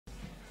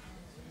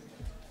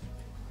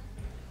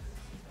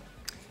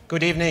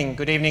Good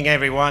evening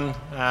everyone.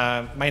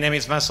 My name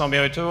is Vincent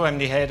Berruteau. I'm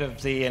the head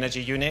of the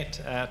energy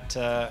unit at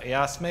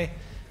EASME,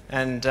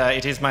 and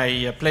it is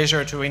my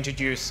pleasure to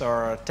introduce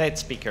our TED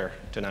speaker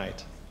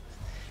tonight.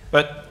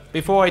 But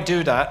before I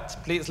do that,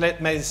 please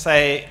let me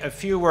say a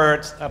few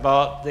words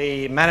about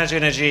the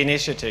ManagEnergy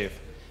initiative,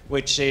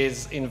 which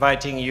is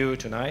inviting you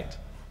tonight.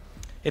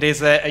 It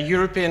is a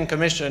European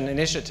Commission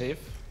initiative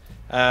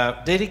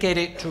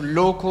dedicated to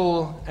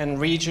local and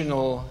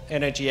regional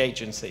energy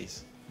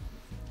agencies.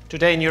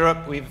 Today in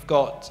Europe, we've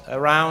got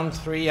around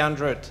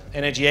 300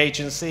 energy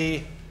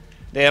agencies.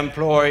 They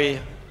employ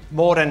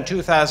more than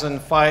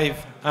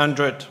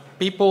 2,500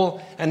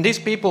 people, and these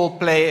people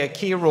play a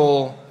key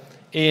role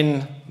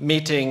in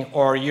meeting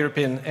our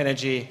European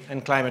energy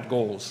and climate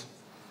goals.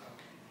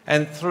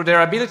 And through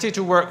their ability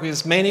to work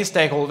with many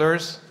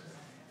stakeholders,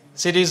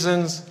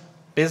 citizens,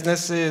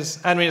 businesses,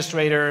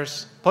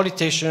 administrators,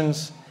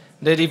 politicians,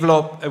 they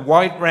develop a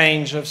wide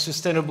range of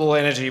sustainable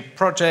energy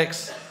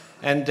projects,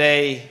 and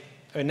they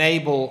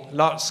enable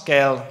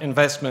large-scale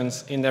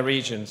investments in their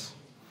regions.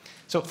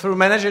 So through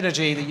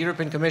ManagEnergy, the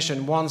European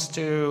Commission wants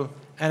to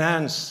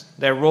enhance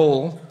their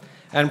role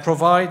and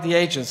provide the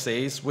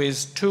agencies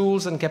with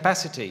tools and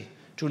capacity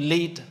to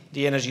lead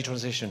the energy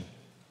transition.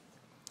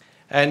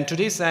 And to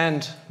this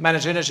end,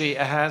 ManagEnergy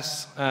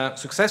has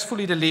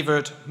successfully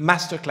delivered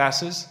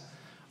masterclasses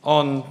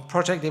on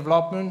project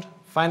development,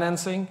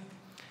 financing,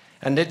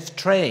 and it's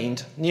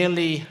trained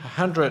nearly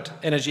 100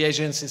 energy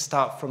agency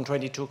staff from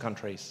 22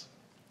 countries.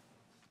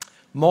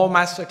 More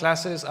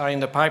masterclasses are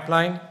in the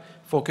pipeline,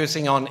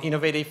 focusing on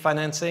innovative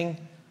financing,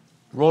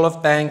 role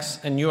of banks,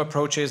 and new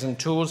approaches and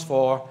tools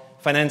for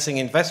financing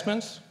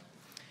investments.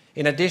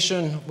 In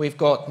addition, we've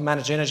got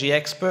ManagEnergy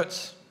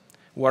experts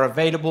who are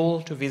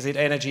available to visit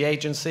energy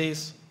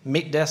agencies,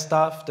 meet their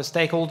staff, the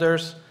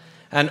stakeholders,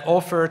 and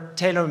offer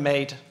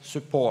tailor-made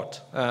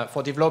support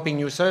for developing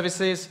new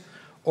services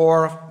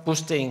or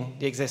boosting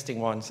the existing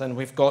ones. And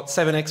we've got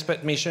 7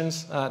 expert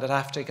missions that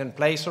have taken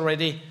place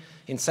already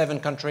in 7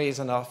 countries,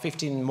 and are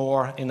 15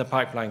 more in the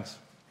pipelines.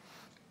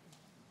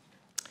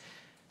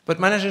 But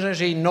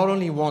ManagEnergy not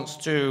only wants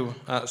to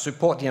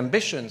support the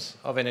ambitions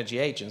of energy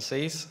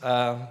agencies,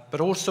 but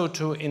also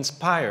to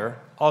inspire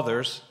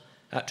others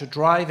to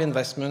drive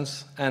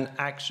investments and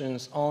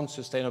actions on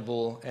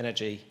sustainable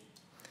energy.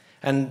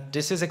 And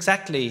this is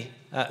exactly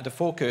the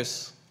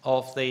focus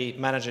of the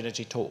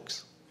ManagEnergy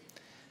Talks.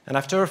 And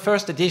after our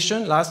first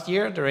edition last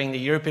year during the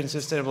European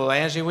Sustainable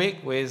Energy Week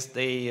with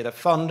the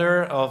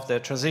founder of the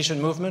transition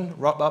movement,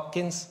 Rob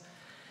Hopkins,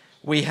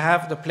 we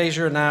have the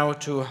pleasure now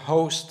to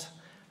host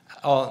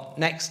our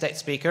next TED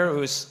speaker,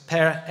 who is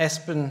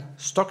Espen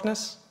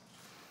Stoknes.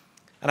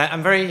 And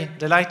I'm very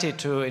delighted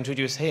to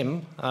introduce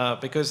him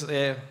because,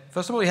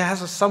 first of all, he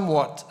has a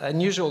somewhat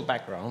unusual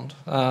background.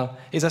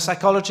 He's a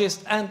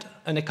psychologist and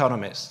an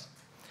economist.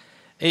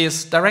 He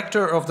is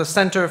director of the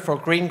Center for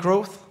Green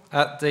Growth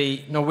at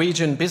the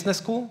Norwegian Business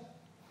School.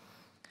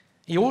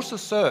 He also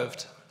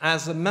served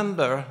as a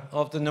member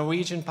of the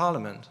Norwegian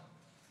Parliament.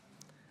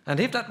 And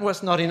if that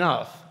was not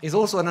enough, he's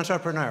also an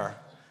entrepreneur.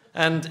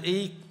 And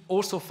he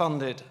also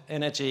funded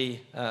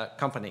energy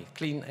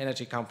clean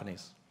energy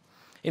companies.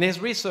 In his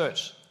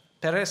research,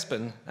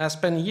 Espen has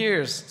spent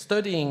years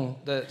studying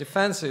the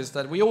defenses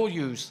that we all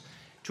use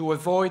to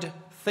avoid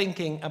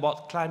thinking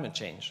about climate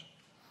change.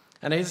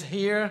 And he's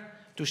here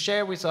to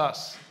share with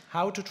us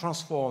how to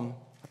transform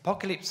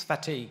apocalypse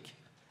fatigue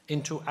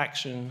into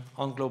action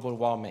on global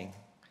warming.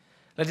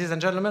 Ladies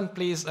and gentlemen,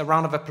 please a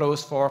round of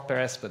applause for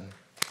Espen.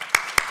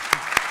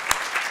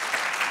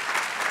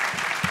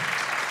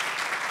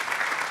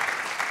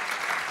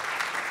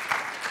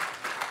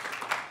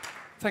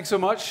 Thanks so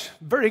much.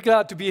 Very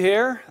glad to be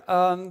here,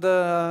 and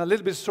a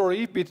little bit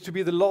sorry to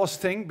be the last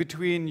thing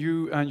between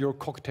you and your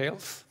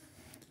cocktails.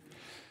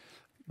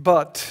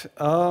 But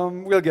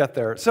we'll get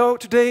there. So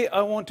today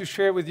I want to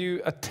share with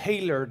you a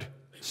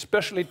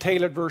specially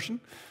tailored version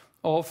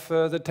of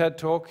the TED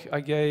Talk I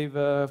gave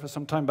for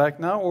some time back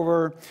now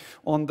over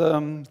on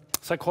the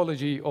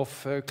psychology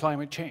of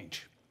climate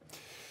change.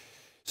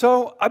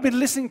 So I've been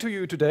listening to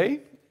you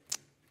today,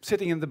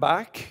 sitting in the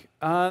back,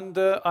 and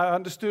I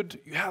understood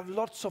you have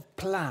lots of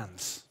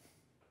plans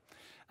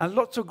and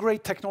lots of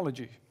great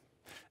technology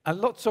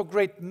and lots of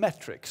great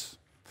metrics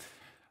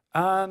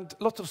and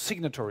lots of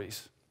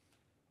signatories.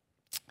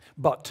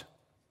 But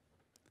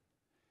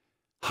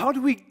how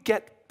do we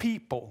get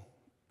people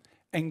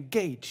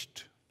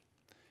engaged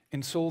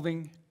in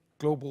solving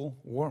global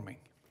warming?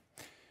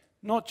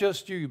 Not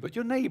just you, but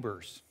your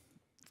neighbors,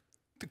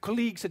 the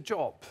colleagues at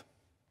job,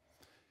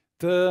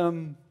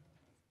 the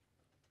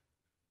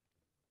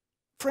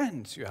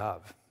friends you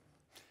have,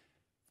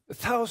 the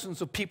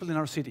thousands of people in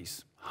our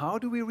cities. How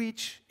do we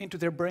reach into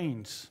their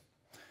brains,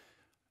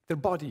 their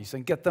bodies,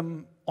 and get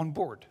them on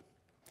board?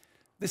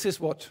 This is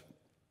what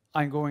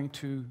I'm going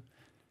to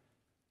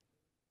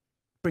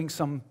bring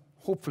some,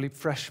 hopefully,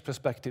 fresh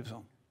perspectives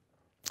on.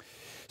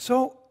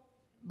 So,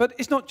 but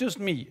it's not just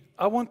me.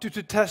 I want you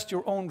to test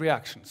your own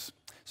reactions.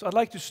 So I'd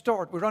like to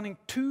start. We're running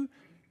 2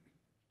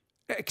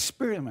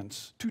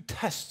 experiments, 2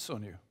 tests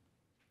on you.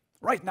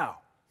 right now.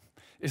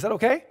 Is that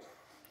okay?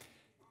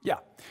 Yeah.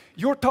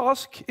 Your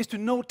task is to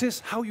notice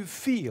how you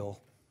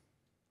feel,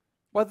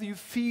 whether you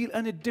feel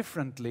any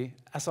differently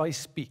as I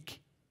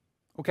speak.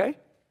 Okay?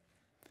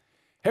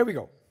 Here we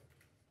go.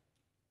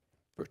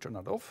 First turn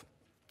that off.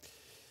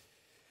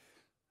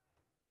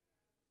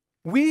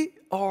 We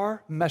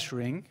are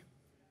measuring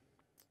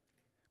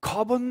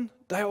carbon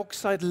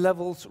dioxide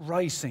levels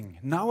rising,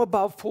 now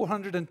above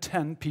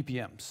 410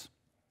 ppms.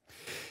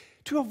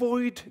 To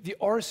avoid the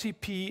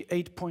RCP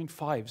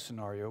 8.5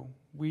 scenario,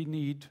 we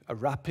need a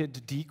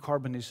rapid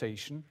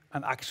decarbonization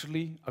and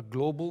actually a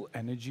global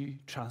energy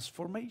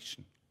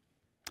transformation.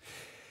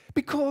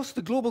 Because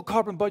the global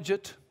carbon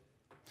budget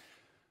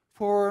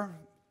for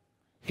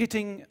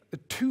hitting a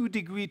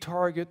 2-degree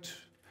target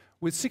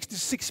with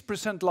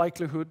 66%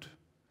 likelihood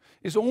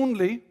is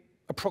only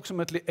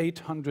approximately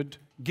 800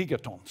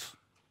 gigatons.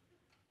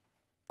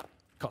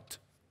 Cut.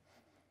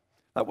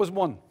 That was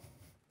one.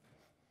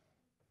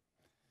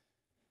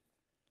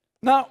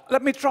 Now,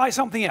 let me try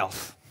something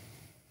else.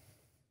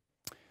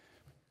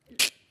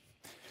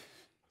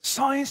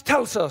 Science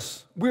tells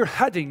us we're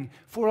heading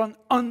for an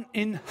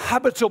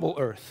uninhabitable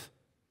Earth.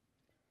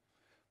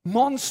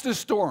 Monster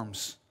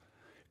storms,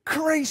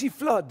 crazy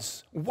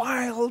floods,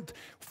 wild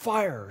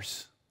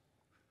fires,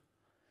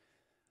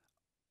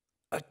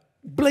 a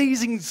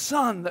blazing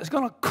sun that's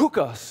going to cook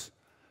us.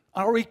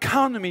 Our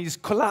economy is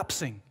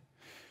collapsing.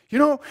 You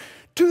know,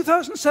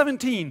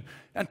 2017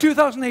 and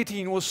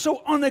 2018 was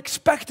so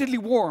unexpectedly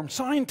warm,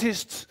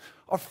 scientists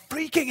are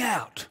freaking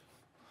out.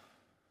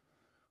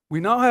 We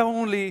now have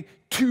only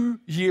 2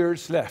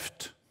 years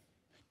left.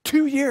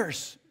 2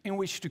 years in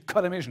which to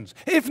cut emissions.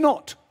 If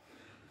not,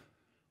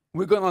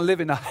 we're going to live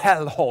in a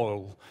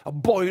hellhole, a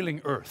boiling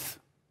earth.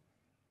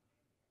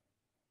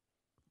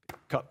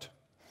 Cut.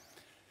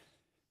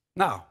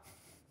 Now,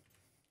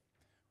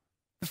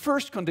 the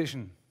first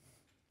condition.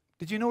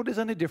 Did you notice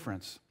any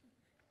difference?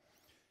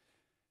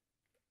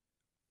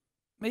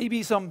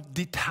 Maybe some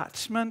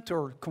detachment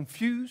or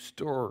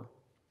confused or...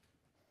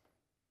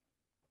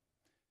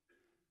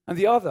 And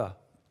the other,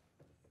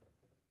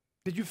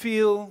 did you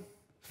feel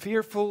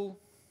fearful,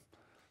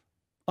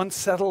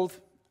 unsettled,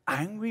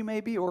 angry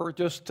maybe, or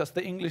just, as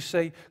the English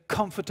say,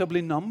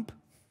 comfortably numb?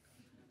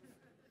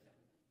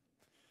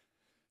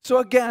 So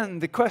again,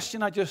 the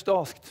question I just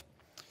asked,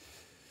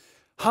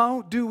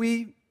 how do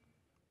we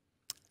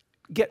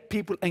get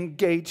people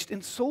engaged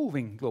in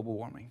solving global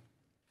warming?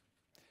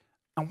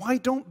 And why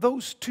don't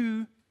those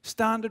two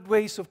standard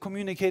ways of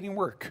communicating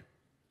work?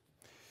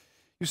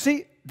 You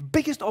see, the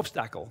biggest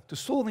obstacle to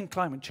solving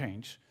climate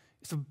change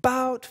is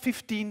about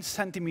 15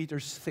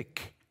 centimeters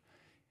thick.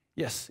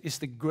 Yes, it's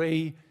the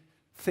gray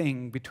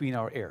thing between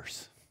our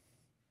ears.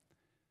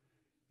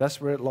 That's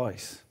where it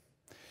lies.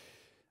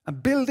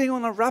 And building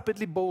on a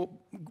rapidly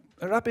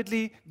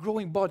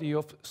growing body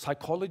of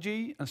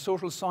psychology and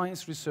social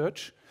science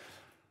research,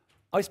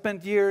 I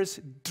spent years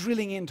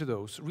drilling into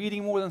those,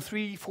 reading more than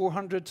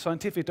 300-400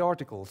 scientific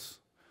articles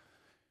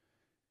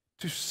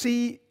to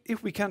see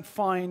if we can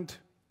find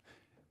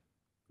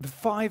the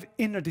 5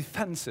 inner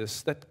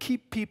defenses that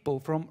keep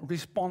people from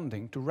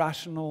responding to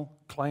rational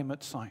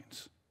climate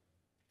science.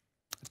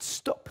 That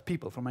stop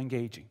people from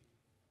engaging.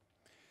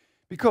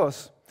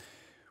 Because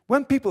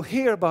when people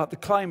hear about the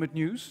climate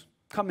news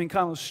coming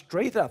kind of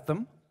straight at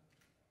them,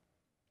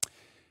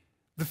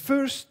 the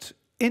first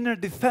inner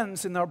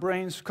defense in our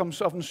brains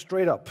comes often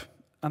straight up,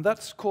 and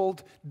that's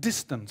called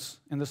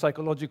distance in the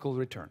psychological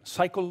return,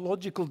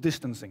 psychological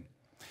distancing.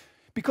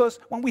 Because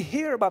when we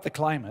hear about the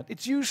climate,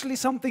 it's usually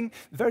something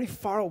very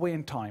far away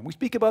in time. We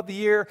speak about the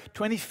year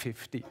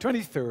 2050,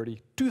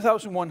 2030,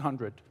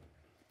 2100.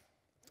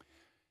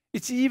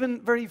 It's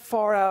even very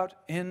far out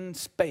in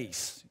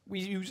space. We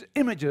use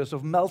images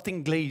of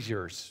melting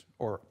glaciers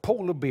or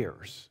polar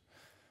bears,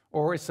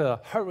 or it's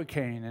a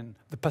hurricane in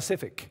the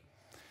Pacific.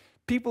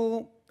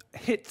 People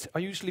hit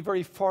are usually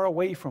very far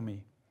away from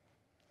me.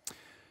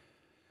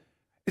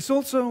 It's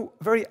also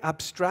very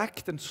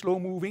abstract and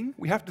slow-moving.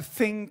 We have to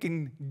think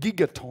in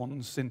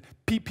gigatons, in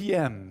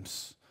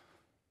ppms,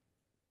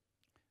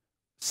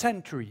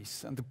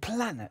 centuries, and the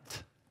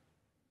planet.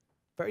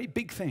 Very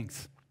big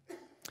things.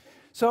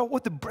 So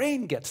what the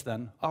brain gets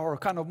then, our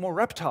kind of more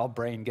reptile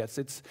brain gets,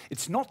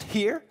 it's not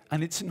here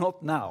and it's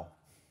not now.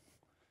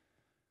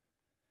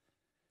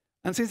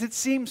 And since it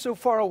seems so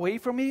far away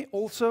from me,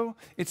 also,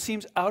 it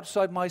seems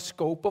outside my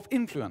scope of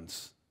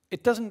influence.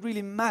 It doesn't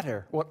really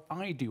matter what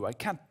I do. I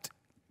can't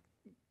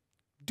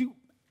do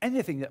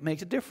anything that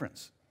makes a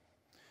difference.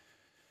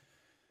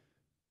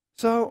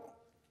 So,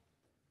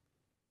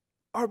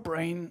 our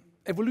brain,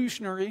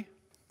 evolutionary,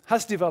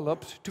 has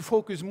developed to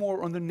focus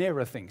more on the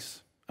nearer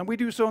things. And we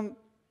do so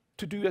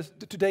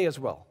today as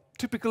well.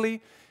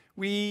 Typically,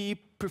 we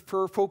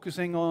prefer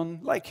focusing on,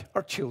 like,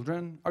 our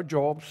children, our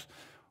jobs,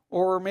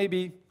 or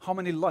maybe how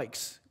many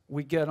likes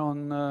we get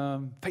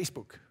on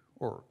Facebook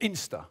or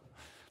Insta.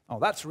 Oh,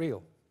 that's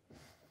real.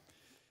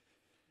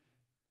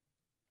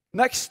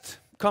 Next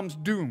comes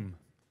doom.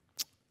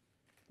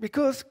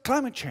 Because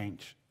climate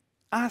change,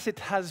 as it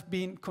has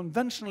been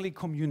conventionally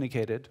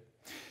communicated,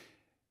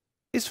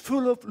 is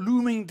full of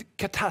looming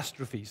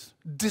catastrophes,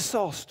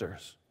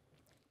 disasters,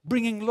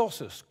 bringing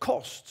losses,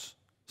 costs,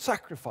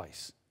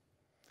 sacrifice.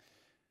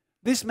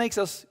 This makes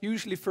us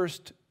usually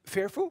first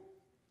fearful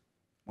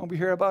when we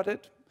hear about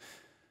it,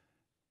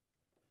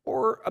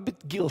 or a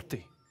bit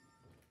guilty.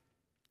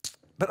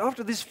 But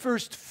after this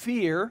first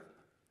fear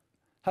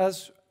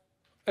has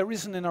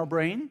arisen in our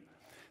brain,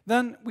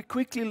 then we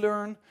quickly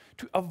learn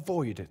to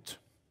avoid it.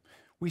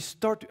 We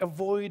start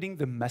avoiding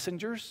the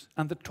messengers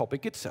and the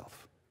topic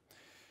itself.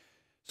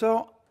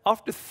 So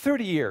after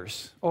 30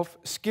 years of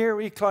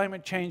scary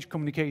climate change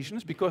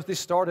communications, because this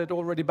started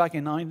already back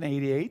in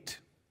 1988,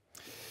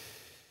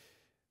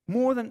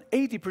 more than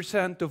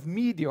 80% of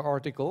media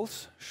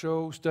articles,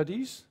 show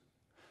studies,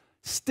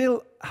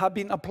 still have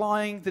been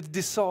applying the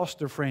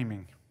disaster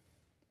framing.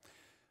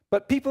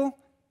 But people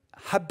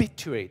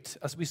habituate,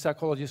 as we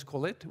psychologists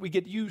call it. We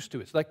get used to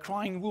it. It's like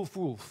crying wolf,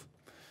 wolf.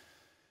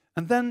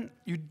 And then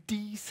you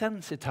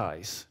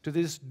desensitize to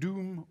this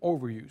doom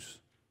overuse.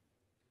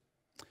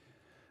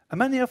 And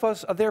many of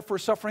us are therefore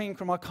suffering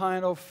from a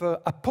kind of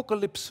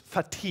apocalypse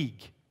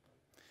fatigue.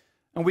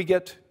 And we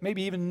get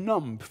maybe even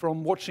numb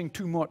from watching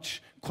too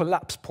much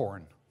collapse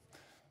porn.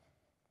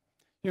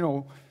 You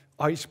know,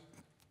 ice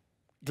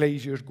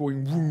glaciers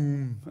going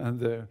boom,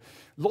 and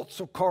lots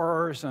of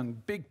cars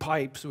and big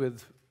pipes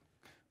with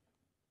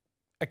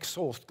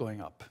exhaust going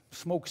up,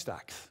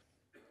 smokestacks.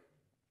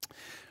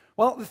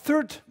 Well, the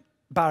third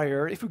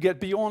barrier, if we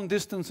get beyond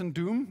distance and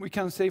doom, we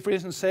can say, for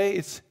instance,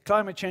 it's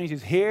climate change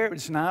is here,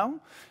 it's now,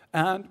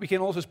 and we can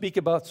also speak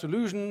about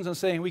solutions and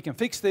saying we can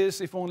fix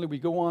this if only we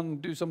go on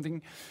and do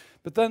something.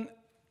 But then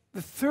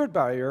the third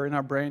barrier in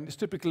our brain is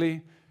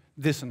typically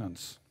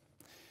dissonance.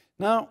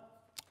 Now,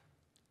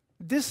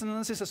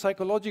 dissonance is a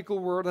psychological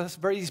word that has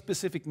very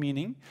specific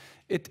meaning.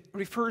 It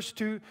refers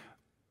to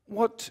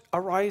what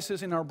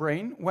arises in our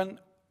brain when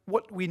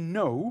what we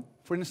know,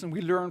 for instance,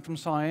 we learn from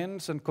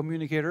science and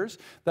communicators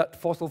that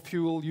fossil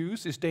fuel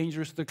use is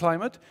dangerous to the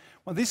climate,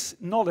 when this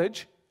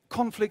knowledge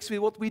conflicts with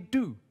what we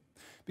do.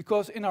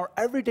 Because in our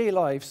everyday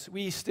lives,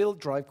 we still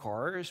drive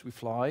cars, we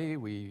fly,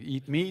 we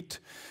eat meat,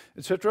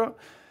 etc.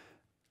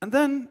 And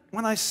then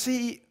when I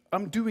see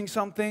I'm doing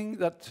something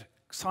that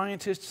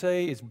scientists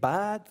say is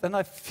bad, then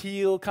I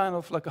feel kind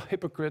of like a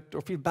hypocrite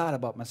or feel bad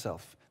about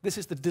myself. This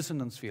is the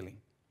dissonance feeling.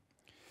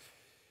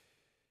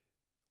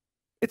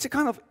 It's a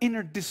kind of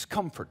inner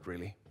discomfort,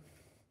 really.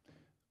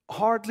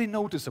 Hardly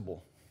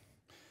noticeable.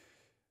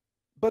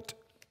 But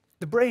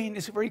the brain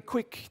is very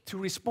quick to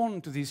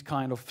respond to these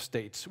kind of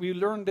states. We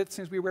learned it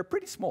since we were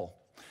pretty small.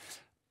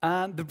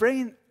 And the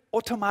brain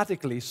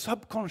automatically,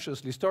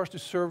 subconsciously starts to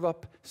serve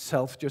up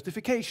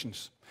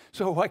self-justifications.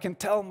 So I can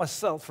tell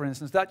myself, for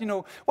instance, that,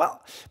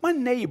 well, my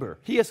neighbor,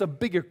 he has a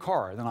bigger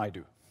car than I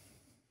do.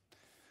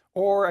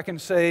 Or I can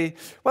say,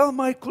 well,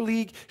 my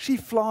colleague, she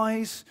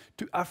flies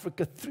to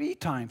Africa 3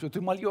 times, or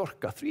to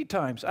Mallorca 3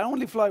 times. I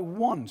only fly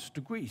once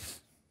to Greece.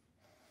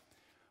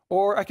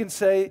 Or I can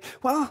say,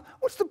 well,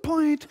 what's the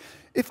point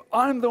if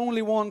I'm the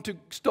only one to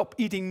stop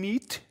eating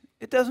meat?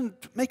 It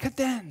doesn't make a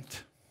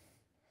dent.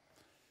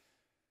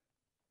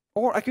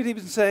 Or I could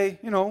even say,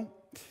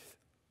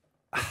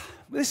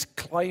 this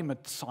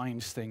climate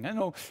science thing. I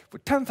know for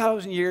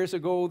 10,000 years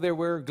ago there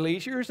were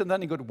glaciers, and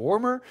then it got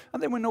warmer,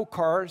 and there were no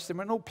cars, there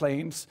were no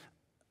planes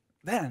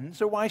then,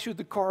 so why should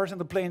the cars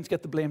and the planes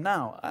get the blame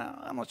now?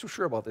 I'm not so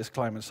sure about this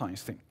climate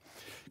science thing.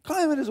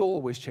 Climate is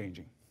always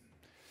changing.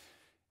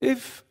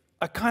 If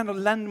I kind of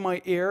lend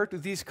my ear to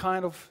these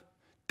kind of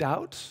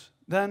doubts,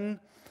 then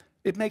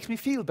it makes me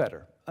feel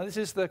better. And this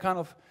is the kind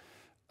of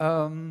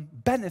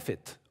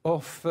benefit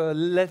of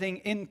letting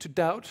into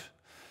doubt,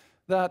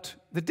 that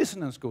the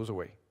dissonance goes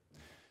away.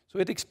 So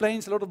it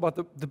explains a lot about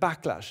the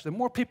backlash. The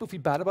more people feel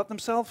bad about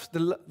themselves,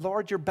 the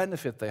larger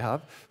benefit they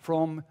have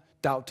from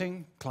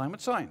doubting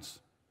climate science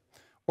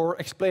or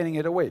explaining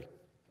it away.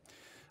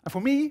 And for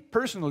me,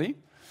 personally,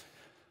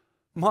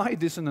 my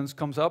dissonance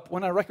comes up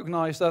when I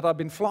recognize that I've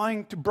been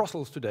flying to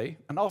Brussels today,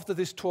 and after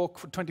this talk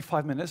for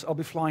 25 minutes, I'll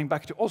be flying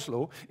back to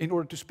Oslo in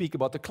order to speak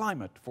about the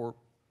climate for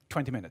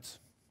 20 minutes.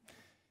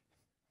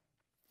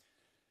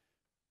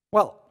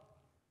 Well,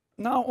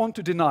 now on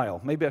to denial.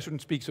 Maybe I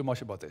shouldn't speak so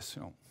much about this.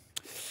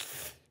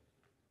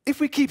 If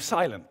we keep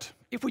silent,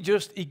 if we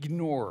just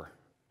ignore,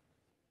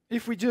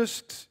 if we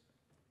just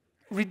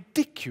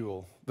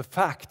ridicule the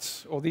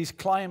facts or these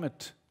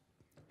climate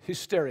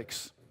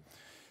hysterics,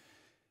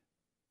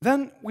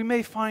 then we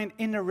may find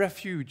inner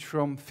refuge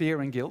from fear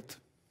and guilt.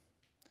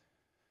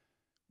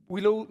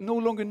 We no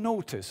longer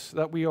notice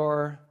that we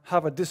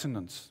have a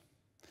dissonance.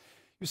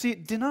 You see,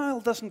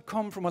 denial doesn't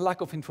come from a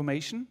lack of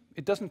information.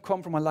 It doesn't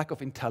come from a lack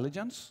of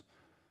intelligence.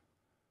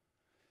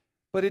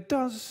 But it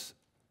does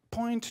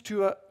point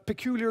to a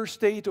peculiar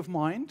state of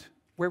mind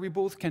where we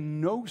both can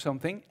know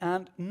something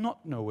and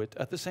not know it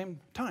at the same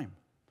time.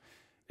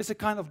 It's a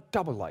kind of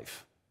double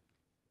life.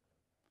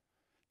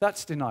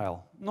 That's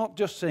denial, not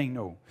just saying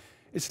no.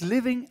 It's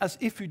living as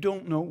if you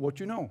don't know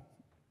what you know.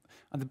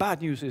 And the bad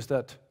news is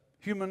that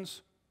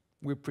humans,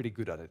 we're pretty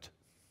good at it.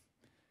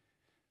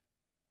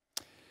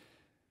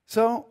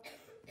 So,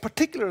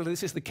 particularly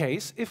this is the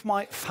case if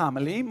my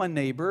family, my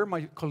neighbor,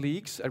 my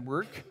colleagues at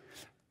work,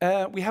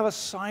 we have a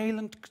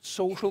silent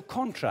social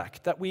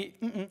contract that we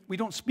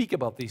don't speak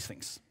about these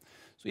things.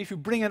 So if you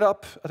bring it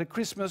up at a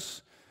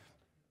Christmas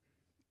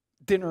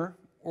dinner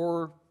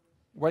or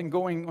when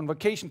going on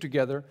vacation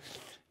together,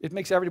 it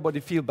makes everybody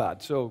feel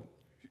bad, so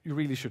you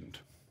really shouldn't.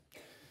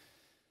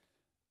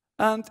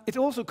 And it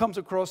also comes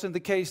across in the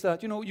case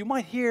that, you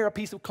might hear a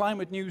piece of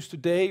climate news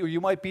today, or you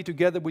might be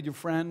together with your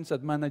friends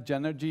at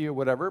ManagEnergy or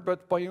whatever,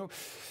 but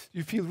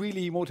you feel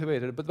really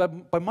motivated.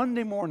 But by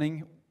Monday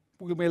morning,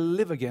 we will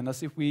live again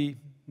as if we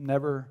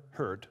never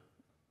heard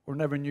or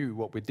never knew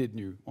what we did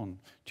knew on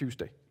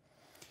Tuesday.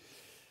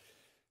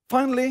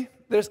 Finally,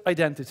 there's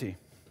identity.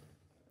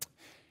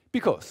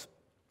 Because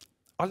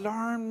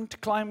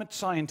alarmed climate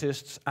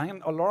scientists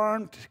and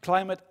alarmed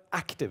climate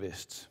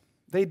activists,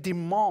 they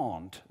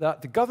demand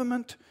that the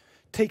government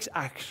takes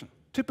action,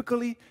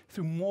 typically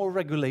through more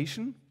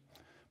regulation,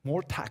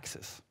 more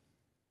taxes.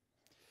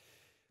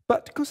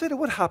 But consider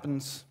what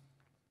happens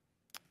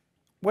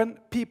when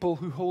people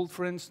who hold,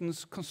 for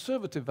instance,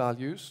 conservative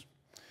values,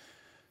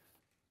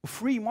 or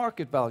free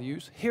market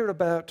values, hear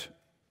about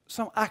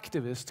some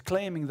activists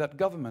claiming that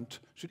government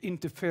should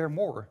interfere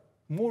more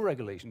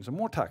regulations and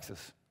more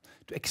taxes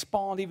to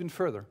expand even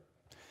further.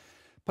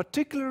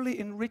 Particularly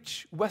in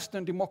rich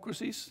Western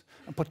democracies,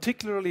 and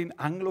particularly in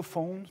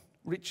Anglophone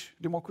rich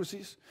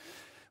democracies,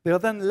 they are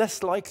then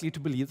less likely to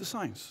believe the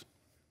science.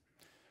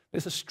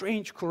 There's a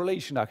strange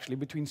correlation, actually,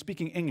 between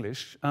speaking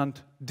English and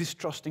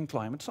distrusting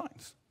climate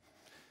science.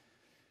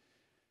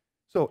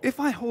 So if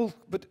I hold,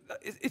 but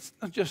it's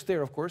not just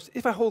there, of course,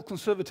 if I hold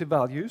conservative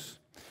values,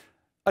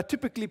 I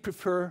typically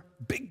prefer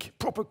big,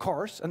 proper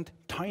cars and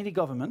tiny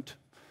government,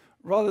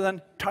 rather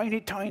than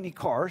tiny, tiny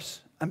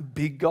cars and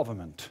big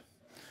government.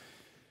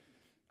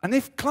 And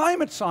if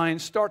climate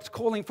science starts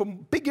calling for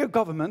bigger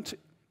government,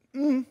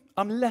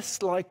 I'm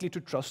less likely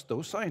to trust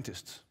those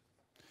scientists.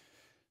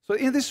 So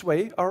in this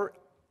way, our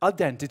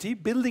identity,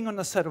 building on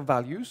a set of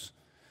values,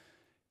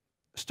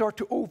 start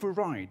to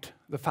override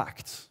the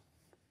facts.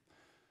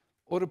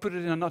 Or to put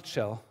it in a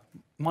nutshell,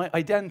 my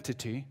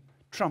identity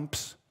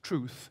trumps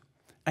truth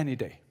any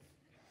day.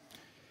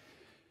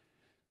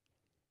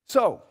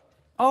 So,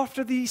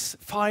 after these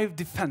 5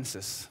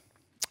 defenses,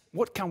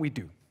 what can we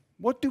do?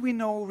 What do we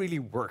know really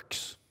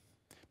works?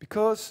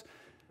 Because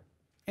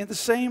in the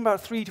same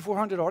about 300 to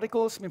 400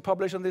 articles been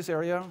published on this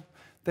area,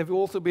 they've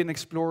also been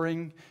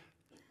exploring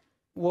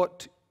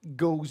what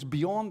goes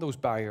beyond those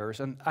barriers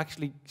and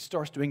actually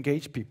starts to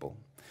engage people.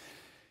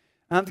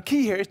 And the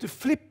key here is to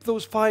flip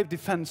those 5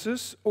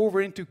 defenses over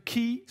into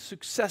key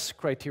success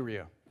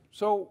criteria.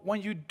 So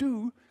when you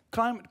do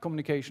climate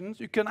communications,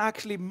 you can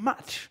actually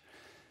match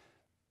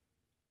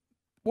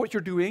what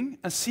you're doing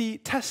and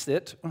test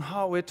it on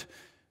how it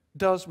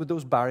does with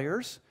those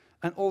barriers,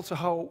 and also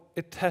how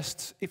it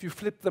tests if you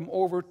flip them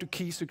over to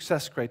key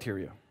success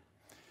criteria.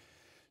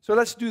 So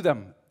let's do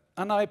them.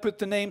 And I put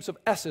the names of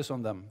S's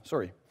on them.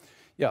 Sorry.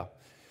 Yeah.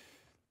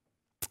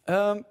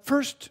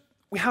 First,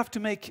 we have to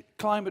make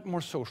climate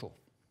more social.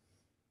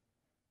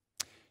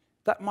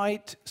 That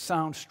might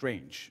sound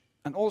strange.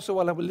 And also,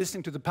 while I was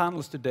listening to the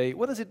panels today,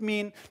 what does it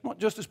mean not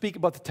just to speak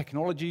about the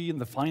technology and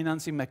the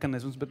financing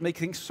mechanisms, but make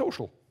things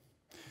social?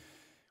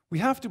 We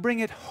have to bring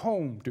it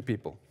home to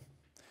people.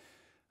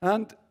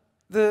 And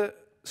the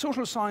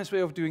social science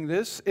way of doing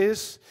this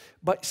is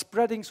by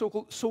spreading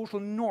so-called social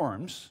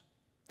norms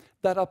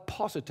that are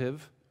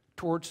positive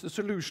towards the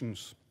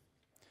solutions.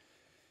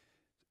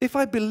 If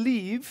I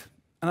believe,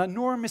 and a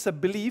norm is a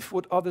belief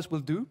what others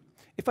will do,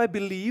 if I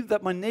believe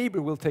that my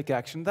neighbor will take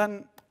action,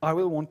 then I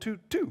will want to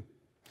too.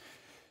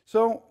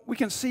 So we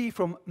can see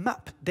from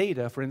map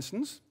data, for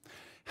instance,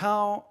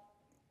 how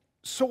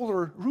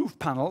solar roof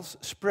panels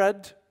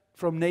spread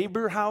from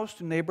neighbor house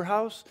to neighbor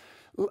house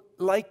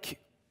like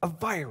a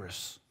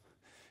virus.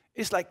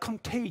 It's like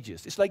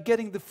contagious. It's like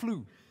getting the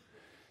flu.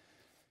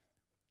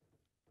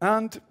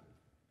 And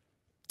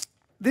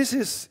this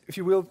is, if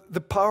you will,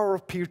 the power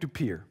of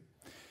peer-to-peer.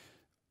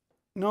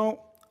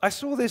 Now, I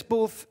saw this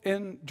both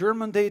in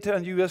German data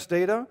and US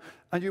data,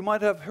 and you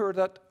might have heard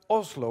that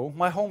Oslo,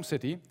 my home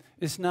city,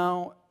 is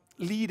now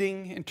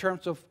leading in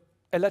terms of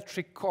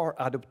electric car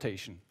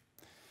adaptation.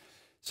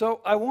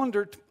 So I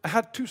wondered, I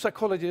had 2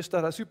 psychologists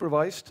that I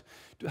supervised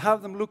to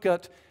have them look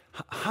at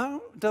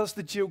how does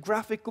the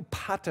geographical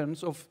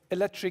patterns of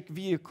electric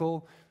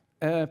vehicle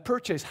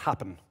purchase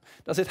happen?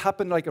 Does it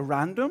happen like a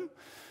random,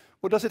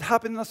 or does it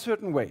happen in a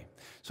certain way?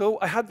 So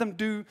I had them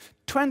do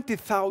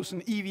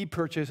 20,000 EV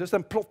purchases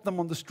and plot them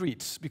on the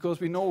streets, because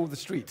we know the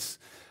streets.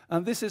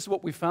 And this is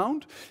what we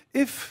found.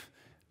 If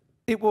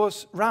it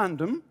was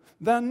random,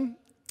 then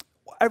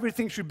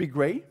everything should be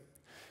gray.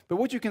 But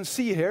what you can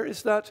see here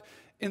is that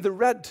in the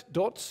red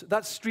dots,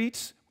 that's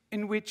streets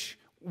in which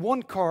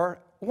one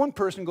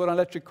person got an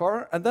electric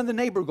car, and then the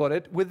neighbor got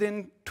it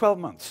within 12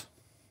 months.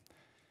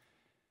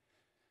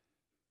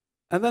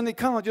 And then it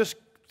kind of just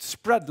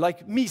spread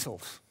like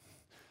measles.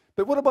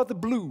 But what about the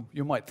blue,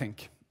 you might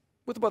think?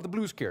 What about the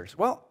blue squares?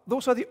 Well,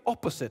 those are the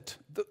opposite.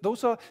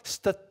 Those are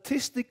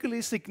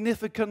statistically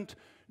significant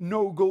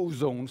no-go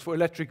zones for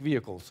electric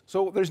vehicles.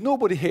 So there's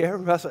nobody here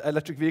who has an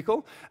electric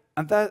vehicle,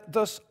 and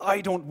thus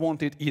I don't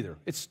want it either.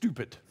 It's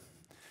stupid.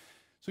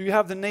 So you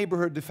have the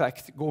neighborhood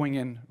effect going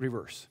in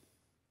reverse.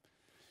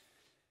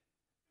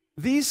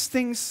 These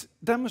things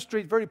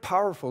demonstrate very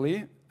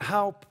powerfully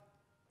how,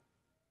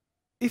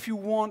 if you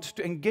want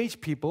to engage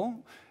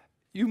people,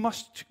 you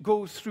must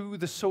go through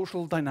the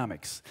social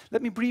dynamics.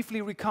 Let me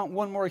briefly recount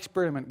one more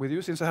experiment with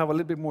you, since I have a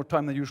little bit more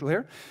time than usual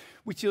here,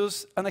 which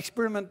is an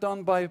experiment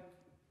done by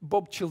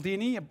Bob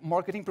Cialdini, a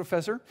marketing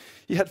professor.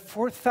 He had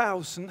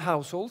 4,000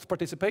 households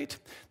participate.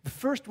 The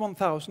first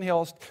 1,000 he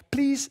asked,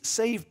 please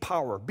save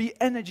power, be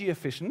energy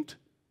efficient,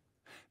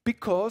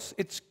 because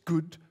it's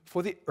good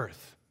for the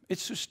earth.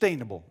 It's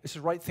sustainable. It's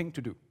the right thing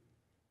to do.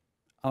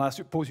 And I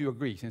suppose you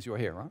agree, since you're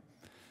here, huh?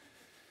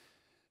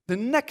 The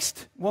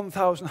next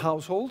 1,000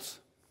 households,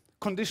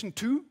 condition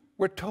 2,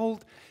 were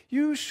told,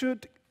 you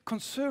should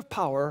conserve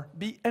power,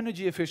 be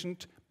energy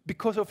efficient,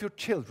 because of your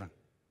children.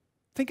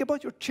 Think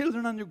about your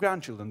children and your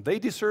grandchildren. They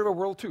deserve a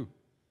world too.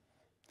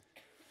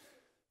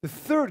 The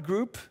third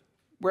group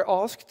were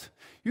asked,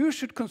 you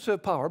should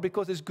conserve power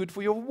because it's good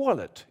for your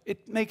wallet.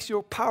 It makes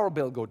your power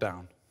bill go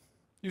down.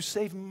 You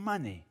save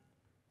money.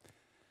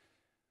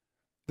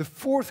 The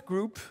fourth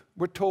group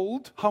were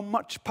told how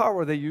much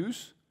power they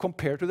use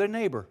compared to their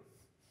neighbor.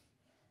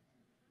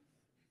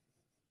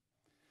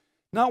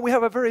 Now we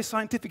have a very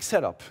scientific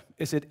setup.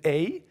 Is it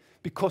A,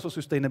 because of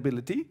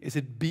sustainability? Is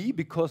it B,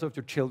 because of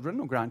your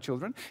children or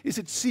grandchildren? Is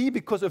it C,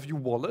 because of your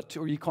wallet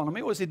or economy?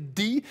 Or is it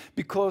D,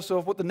 because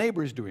of what the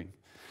neighbor is doing?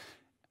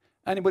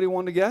 Anybody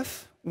want to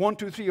guess? 1,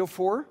 2, 3, or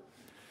 4?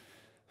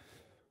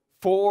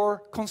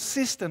 4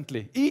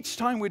 consistently. Each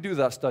time we do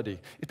that study.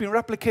 It's been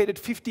replicated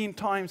 15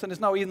 times, and it's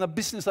now even a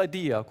business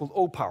idea called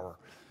O-Power.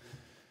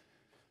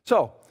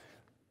 So,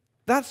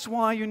 that's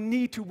why you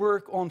need to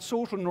work on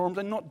social norms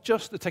and not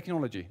just the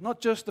technology,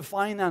 not just the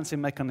financing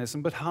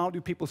mechanism, but how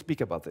do people speak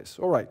about this?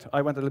 All right,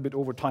 I went a little bit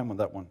over time on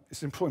that one. It's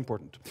so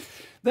important.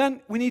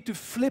 Then we need to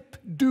flip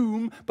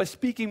doom by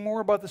speaking more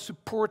about the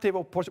supportive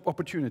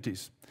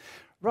opportunities.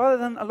 Rather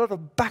than a lot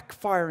of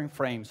backfiring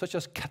frames, such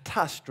as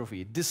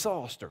catastrophe,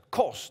 disaster,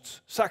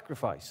 costs,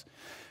 sacrifice,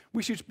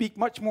 we should speak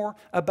much more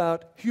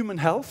about human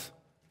health,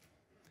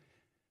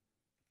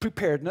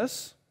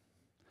 preparedness,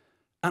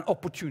 and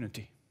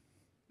opportunity.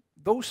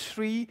 Those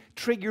 3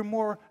 trigger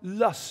more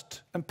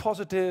lust and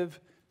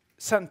positive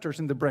centers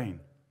in the brain.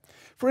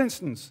 For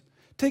instance,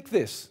 take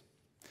this.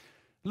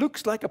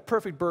 Looks like a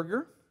perfect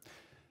burger.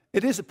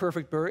 It is a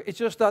perfect burger, it's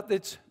just that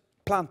it's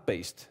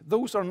plant-based.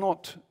 Those are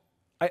not...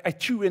 I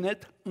chew in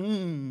it,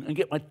 and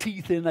get my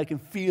teeth in, I can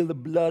feel the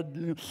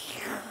blood.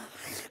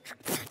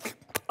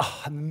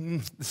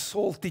 The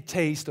salty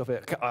taste of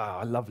it,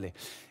 lovely.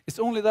 It's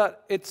only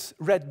that it's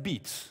red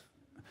beets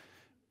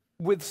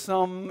with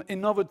some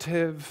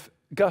innovative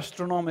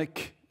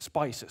gastronomic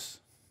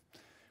spices.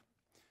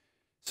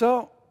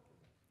 So,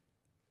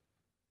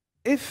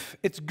 if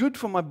it's good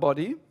for my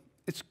body,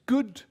 it's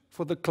good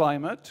for the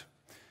climate,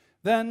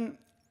 then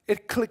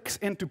it clicks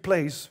into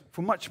place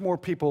for much more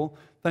people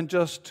than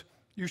just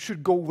you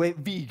should go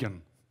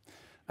vegan.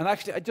 And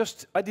actually,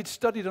 I did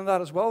study on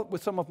that as well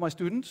with some of my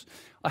students.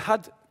 I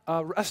had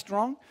a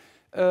restaurant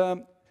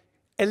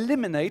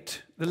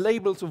eliminate the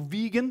labels of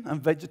vegan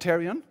and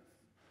vegetarian,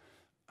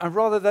 and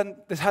rather than,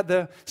 they had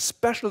the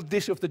special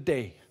dish of the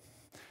day.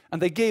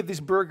 And they gave this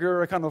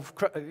burger a kind of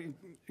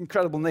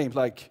incredible name,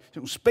 like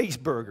Space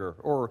Burger,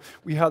 or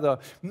we had a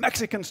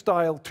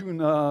Mexican-style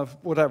tuna,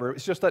 whatever.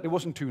 It's just that it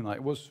wasn't tuna,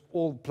 it was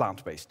all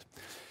plant-based.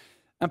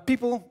 And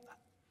people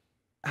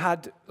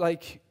had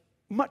like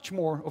much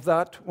more of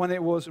that when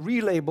it was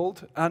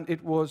relabeled, and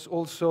it was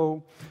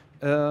also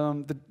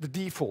the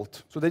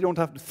default, so they don't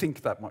have to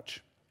think that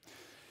much.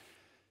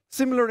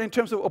 Similar in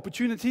terms of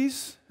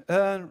opportunities,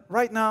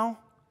 right now,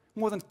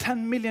 more than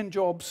 10 million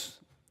jobs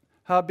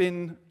have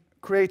been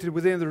created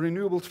within the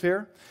renewable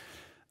sphere.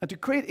 And to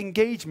create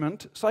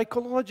engagement,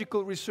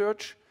 psychological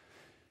research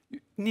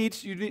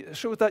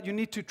shows that you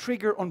need to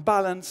trigger on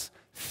balance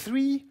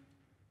 3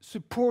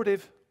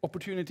 supportive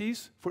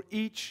opportunities for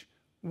each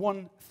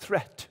 1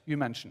 threat you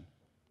mention.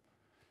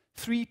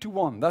 3 to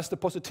 1, that's the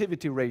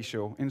positivity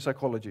ratio in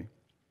psychology.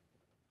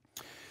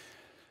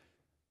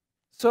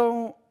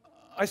 So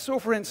I saw,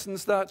 for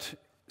instance, that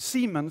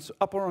Siemens,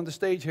 up on the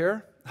stage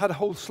here, had a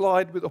whole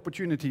slide with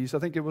opportunities. I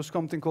think it was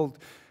something called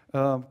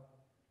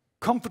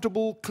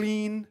comfortable,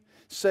 clean,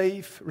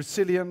 safe,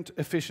 resilient,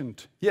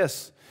 efficient.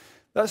 Yes,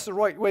 that's the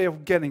right way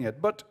of getting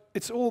it, but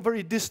it's all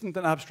very distant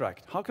and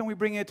abstract. How can we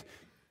bring it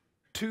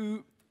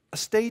to a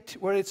state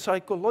where it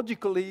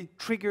psychologically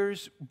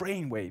triggers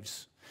brain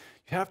waves?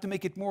 You have to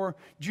make it more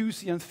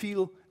juicy and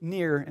feel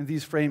near in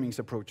these framings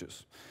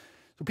approaches.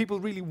 So people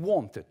really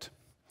want it.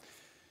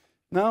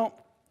 Now,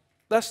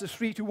 that's the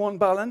 3 to 1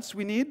 balance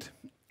we need.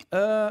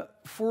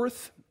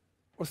 Fourth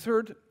or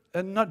third,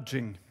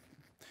 nudging.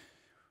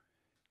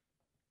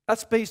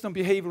 That's based on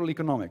behavioral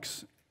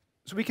economics.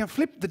 So we can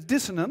flip the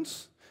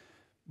dissonance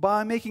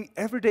by making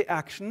everyday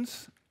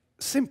actions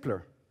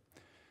simpler.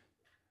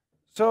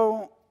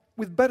 So,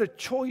 with better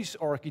choice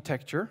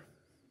architecture,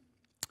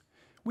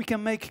 we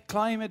can make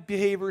climate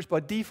behaviors by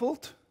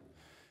default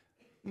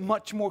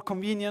much more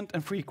convenient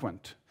and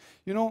frequent.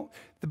 You know,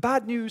 the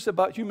bad news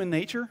about human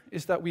nature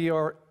is that we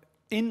are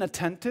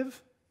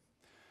inattentive,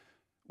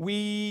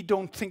 we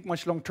don't think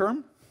much long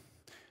term,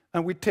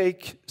 and we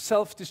take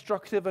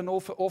self-destructive and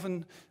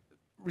often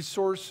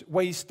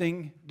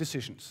resource-wasting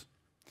decisions.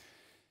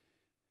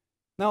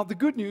 Now, the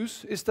good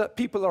news is that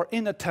people are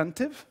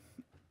inattentive,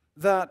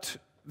 that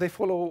they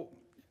follow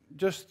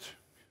just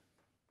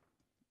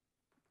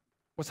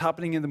what's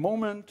happening in the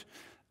moment,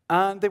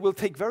 and they will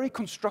take very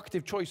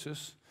constructive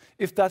choices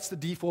if that's the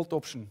default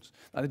options,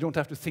 and they don't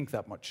have to think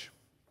that much.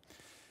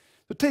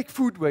 So take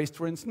food waste,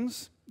 for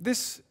instance.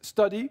 This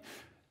study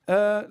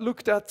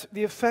looked at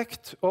the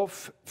effect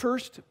of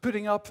first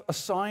putting up a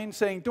sign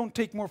saying, don't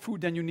take more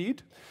food than you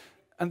need.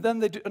 And then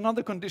they did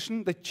another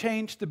condition, they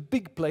changed the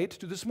big plate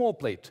to the small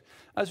plate.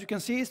 As you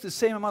can see, it's the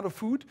same amount of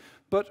food,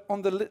 but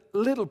on the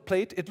little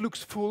plate, it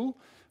looks full,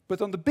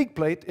 but on the big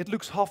plate, it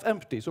looks half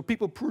empty. So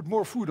people poured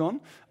more food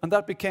on, and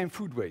that became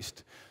food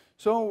waste.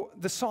 So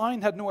the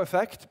sign had no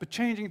effect, but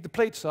changing the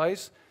plate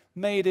size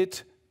made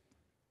it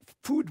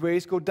food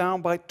waste go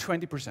down by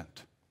 20%.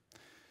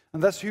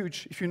 And that's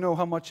huge if you know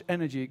how much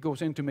energy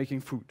goes into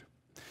making food.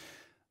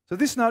 So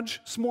this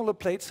nudge, smaller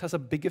plates, has a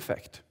big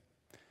effect.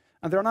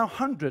 And there are now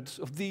hundreds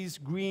of these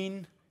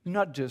green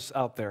nudges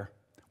out there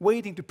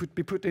waiting to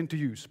be put into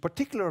use,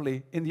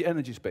 particularly in the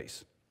energy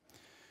space.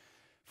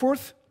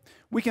 Fourth,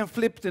 we can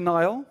flip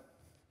denial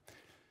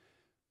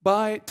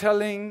by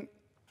telling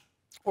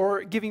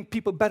or giving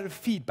people better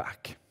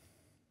feedback.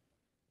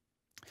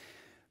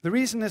 The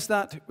reason is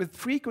that with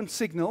frequent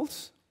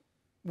signals,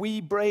 we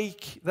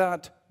break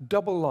that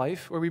double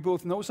life where we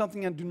both know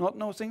something and do not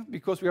know something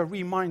because we are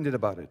reminded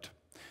about it.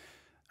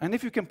 And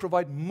if you can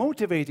provide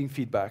motivating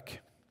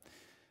feedback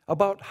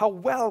about how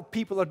well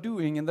people are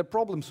doing in their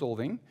problem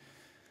solving,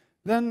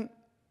 then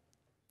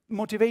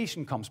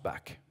motivation comes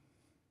back.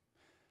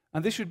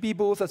 And this should be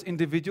both as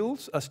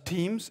individuals, as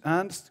teams,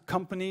 and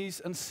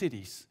companies and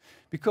cities.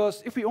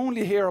 Because if we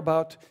only hear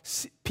about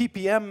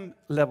ppm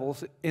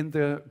levels in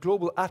the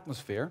global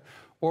atmosphere,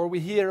 or we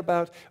hear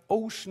about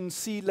ocean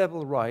sea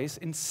level rise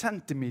in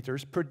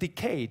centimeters per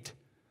decade,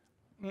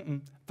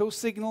 those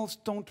signals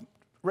don't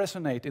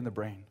resonate in the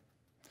brain.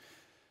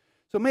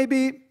 So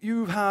maybe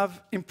you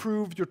have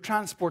improved your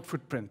transport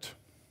footprint,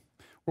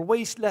 or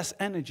waste less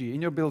energy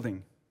in your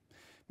building.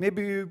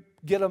 Maybe you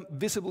get a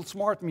visible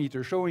smart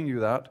meter showing you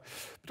that.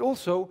 But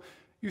also,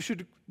 you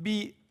should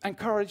be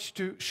encouraged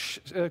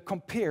to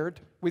compare it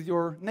with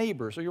your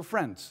neighbors or your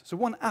friends. So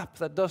one app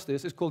that does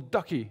this is called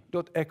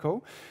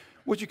ducky.echo.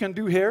 What you can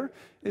do here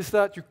is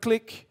that you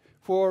click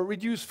for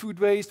reduce food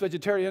waste,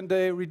 vegetarian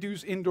day,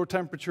 reduce indoor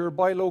temperature,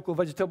 buy local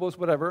vegetables,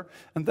 whatever.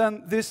 And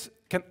then this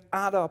can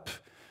add up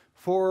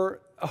for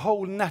a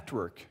whole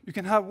network. You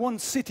can have one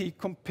city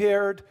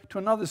compared to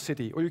another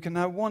city, or you can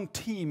have one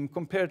team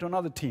compared to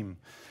another team.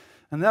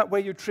 And that way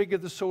you trigger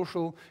the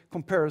social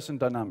comparison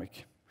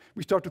dynamic.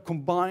 We start to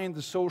combine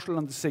the social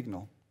and the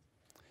signal.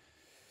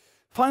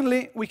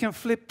 Finally, we can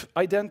flip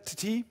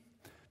identity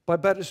by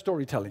better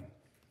storytelling.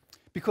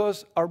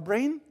 Because our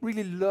brain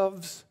really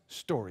loves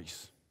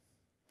stories.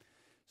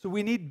 So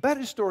we need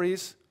better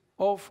stories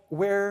of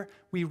where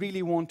we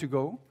really want to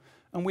go.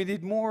 And we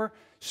need more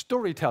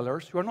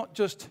storytellers who are not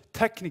just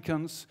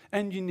technicians,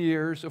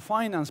 engineers, or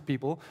finance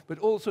people, but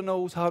also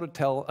knows how to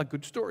tell a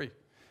good story.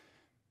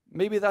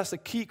 Maybe that's a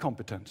key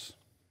competence.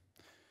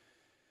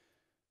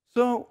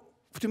 So,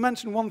 to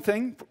mention one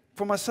thing,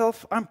 for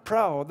myself, I'm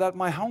proud that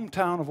my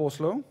hometown of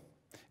Oslo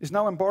is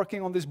now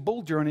embarking on this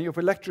bold journey of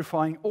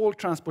electrifying all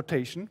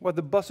transportation,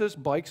 whether buses,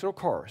 bikes, or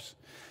cars.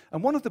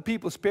 And one of the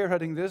people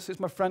spearheading this is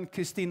my friend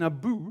Christina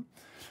Boo,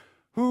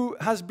 who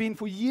has been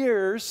for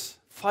years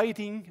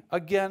fighting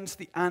against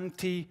the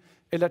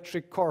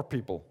anti-electric car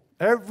people.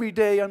 Every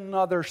day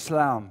another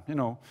slam, you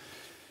know.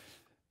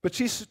 But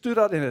she stood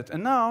out in it.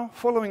 And now,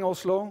 following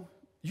Oslo,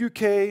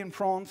 UK and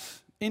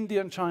France,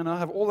 India and China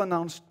have all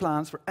announced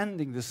plans for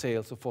ending the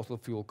sales of fossil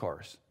fuel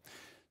cars.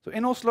 So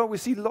in Oslo, we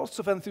see lots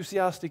of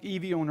enthusiastic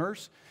EV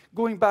owners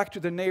going back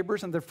to their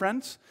neighbors and their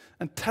friends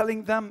and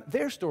telling them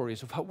their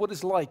stories of what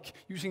it's like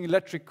using an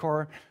electric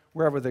car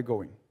wherever they're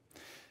going.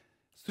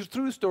 So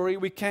through the story,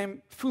 we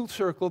came full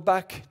circle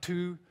back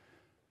to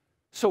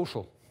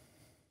social.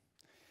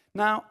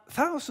 Now,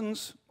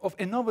 thousands of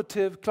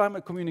innovative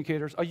climate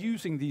communicators are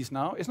using these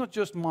now. It's not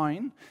just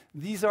mine.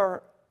 These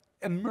are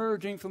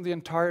emerging from the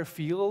entire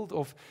field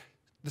of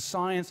the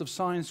science of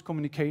science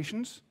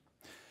communications.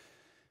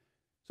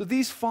 So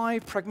these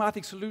 5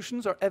 pragmatic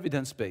solutions are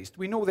evidence-based.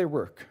 We know they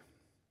work.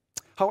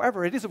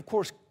 However, it is of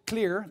course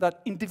clear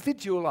that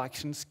individual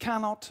actions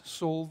cannot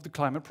solve the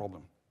climate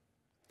problem.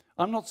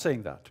 I'm not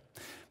saying that.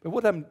 But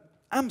what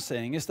I'm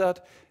saying is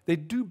that they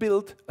do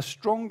build a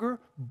stronger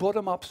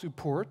bottom-up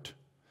support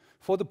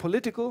for the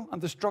political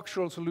and the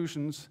structural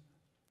solutions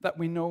that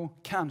we know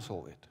can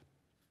solve it.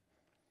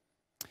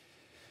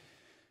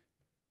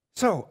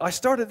 So I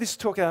started this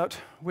talk out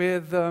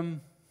with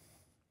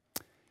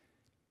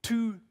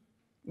two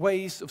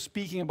ways of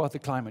speaking about the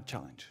climate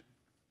challenge.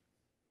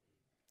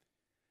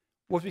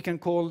 What we can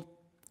call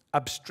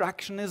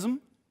abstractionism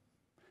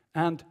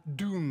and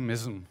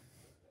doomism.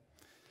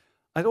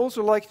 I'd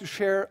also like to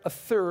share a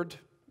third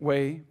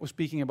way of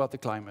speaking about the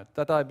climate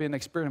that I've been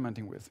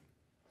experimenting with.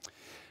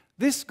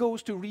 This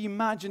goes to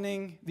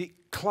reimagining the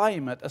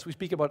climate, as we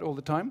speak about all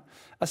the time,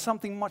 as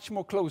something much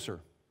more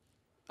closer,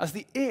 as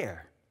the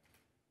air,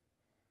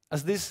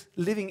 as this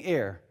living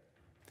air.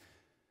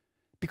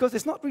 Because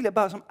it's not really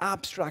about some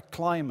abstract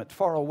climate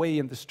far away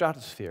in the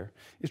stratosphere.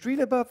 It's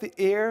really about the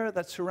air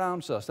that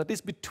surrounds us, that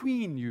is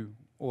between you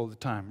all the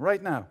time,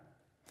 right now.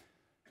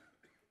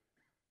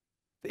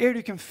 The air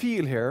you can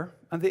feel here,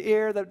 and the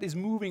air that is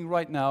moving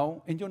right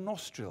now in your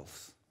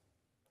nostrils.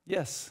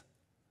 Yes,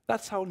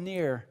 that's how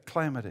near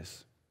climate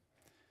is.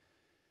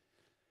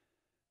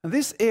 And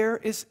this air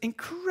is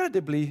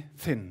incredibly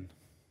thin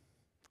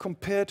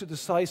compared to the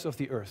size of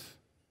the Earth.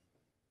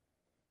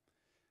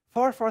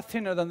 Far, far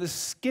thinner than the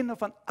skin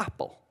of an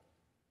apple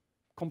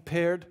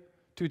compared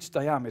to its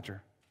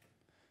diameter.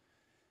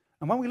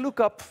 And when we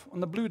look up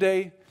on a blue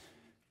day,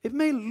 it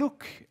may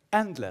look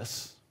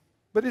endless,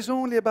 but it's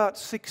only about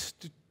 6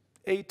 to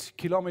 8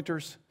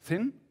 kilometers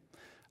thin,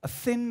 a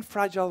thin,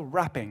 fragile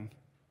wrapping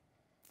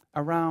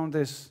around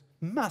this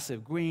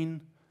massive green,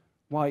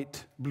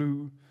 white,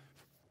 blue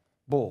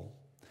ball.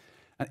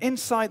 And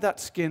inside that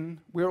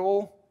skin, we're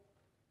all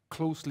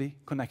closely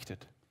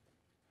connected.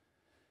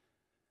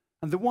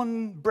 And the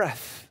one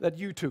breath that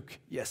you took,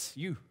 yes,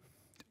 you,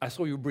 I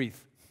saw you breathe,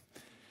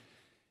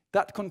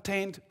 that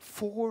contained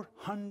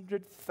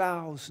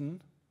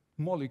 400,000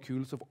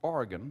 molecules of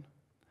argon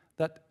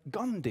that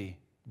Gandhi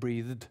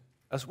breathed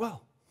as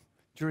well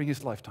during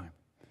his lifetime.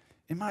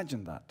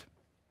 Imagine that.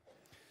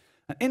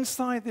 And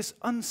inside this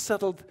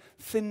unsettled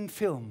thin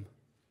film,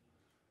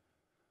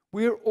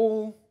 we're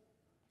all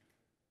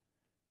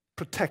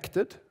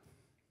protected,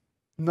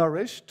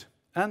 nourished,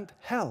 and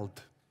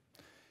held.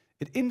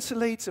 It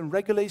insulates and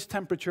regulates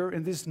temperature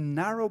in this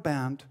narrow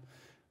band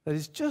that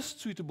is just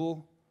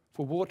suitable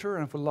for water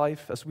and for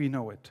life as we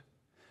know it.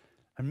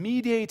 And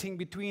mediating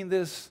between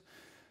this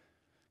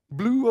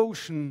blue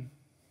ocean,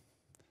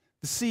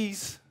 the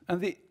seas,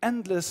 and the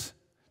endless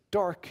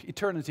dark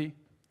eternity,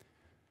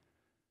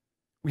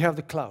 we have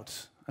the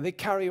clouds. And they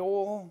carry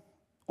all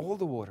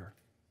the water.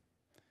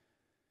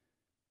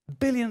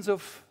 Billions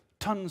of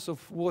tons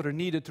of water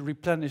needed to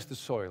replenish the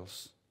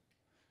soils.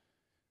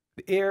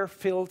 The air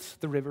fills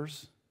the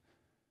rivers,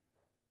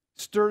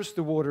 stirs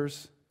the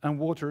waters, and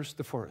waters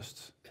the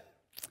forests.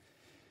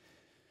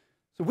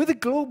 So with the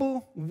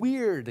global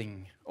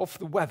weirding of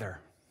the weather,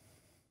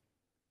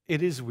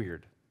 it is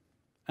weird,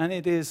 and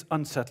it is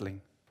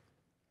unsettling.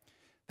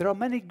 There are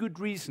many good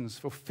reasons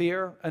for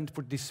fear and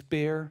for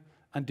despair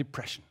and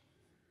depression.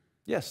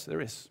 Yes,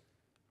 there is.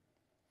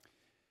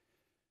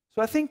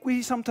 So I think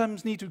we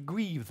sometimes need to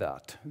grieve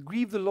that,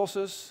 grieve the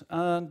losses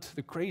and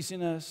the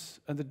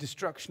craziness and the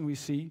destruction we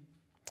see.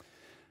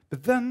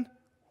 But then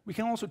we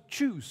can also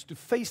choose to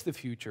face the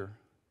future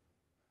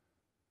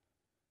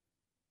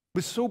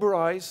with sober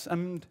eyes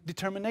and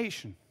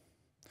determination.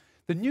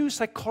 The new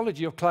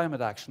psychology of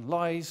climate action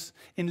lies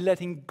in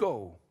letting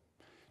go,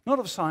 not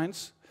of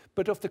science,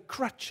 but of the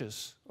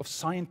crutches of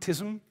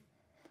scientism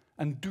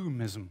and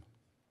doomism.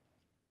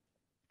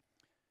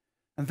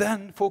 And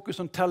then focus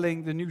on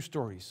telling the new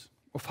stories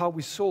of how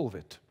we solve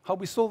it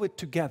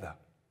together.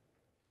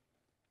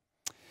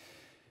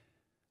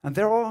 And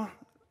there are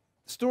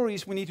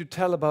stories we need to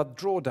tell about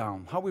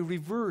drawdown, how we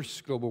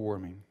reverse global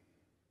warming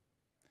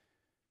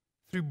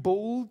through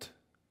bold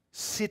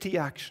city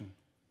action.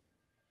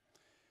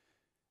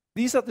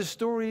 These are the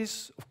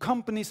stories of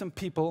companies and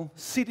people,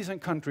 cities and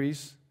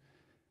countries,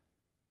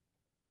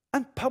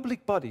 and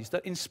public bodies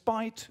that in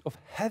spite of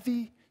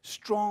heavy,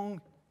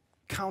 strong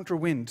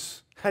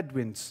counterwinds,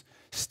 headwinds,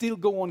 still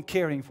go on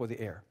caring for the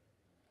air.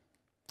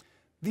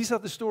 These are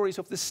the stories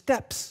of the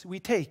steps we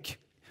take,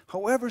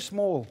 however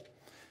small,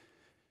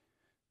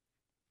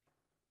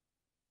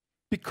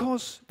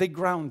 because they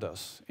ground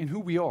us in who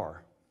we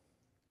are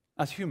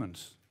as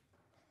humans,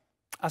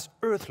 as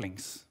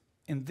earthlings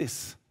in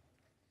this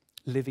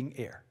living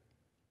air.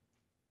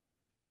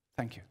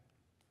 Thank you.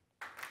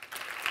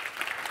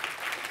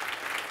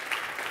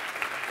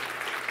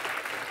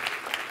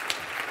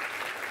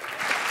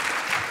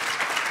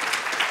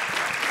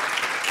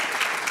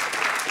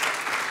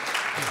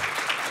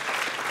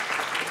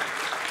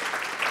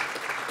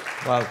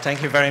 Well,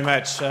 thank you very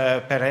much,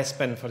 Per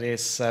Espen, for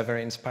this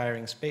very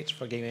inspiring speech,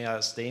 for giving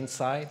us the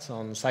insights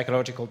on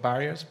psychological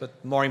barriers, but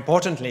more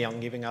importantly,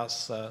 on giving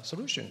us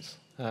solutions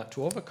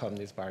to overcome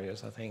these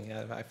barriers. I think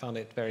I found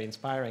it very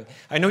inspiring.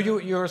 I know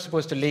you're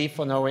supposed to leave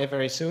for Norway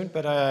very soon,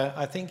 but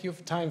I think you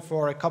have time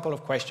for a couple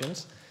of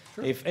questions.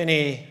 Sure. If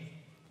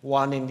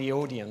anyone in the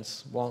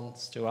audience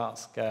wants to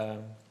ask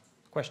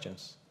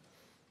questions.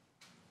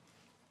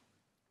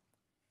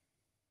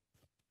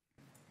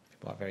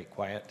 People are very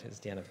quiet. It's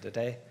the end of the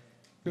day.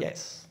 Good.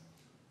 Yes.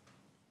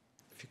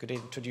 if you could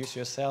introduce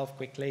yourself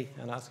quickly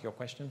and ask your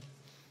question.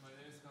 My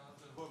name is Karl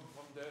de Voom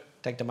from the...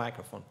 Take the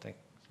microphone, thank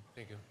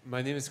you.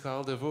 My name is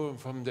Karl de Voom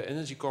from the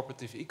energy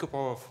cooperative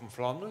EcoPower from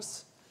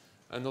Flanders,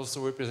 and also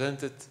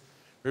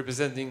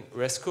representing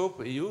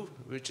RESCOPE EU,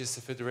 which is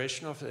the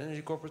Federation of the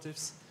Energy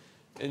Cooperatives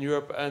in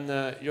Europe. And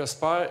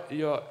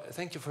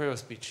thank you for your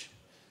speech,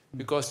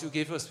 because you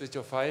gave us with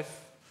your 5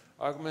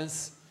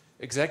 arguments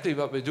exactly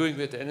what we're doing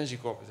with the energy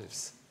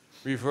cooperatives,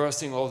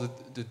 reversing all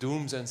the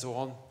dooms and so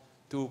on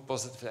to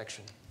positive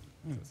action.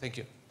 So thank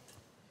you.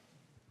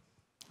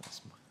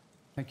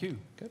 Thank you.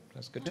 Good.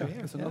 That's good to hear.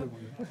 There's another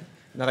one.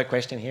 Another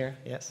question here.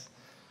 Yes.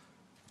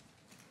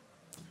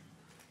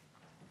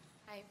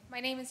 Hi,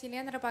 my name is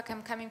Iliana Rabak.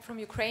 I'm coming from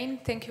Ukraine.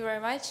 Thank you very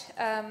much.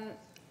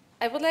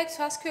 I would like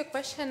to ask you a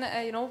question.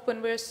 You know,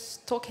 when we're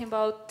talking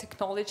about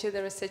technology,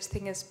 there is such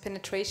thing as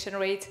penetration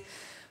rate,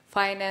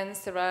 finance.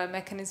 There are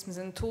mechanisms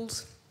and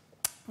tools.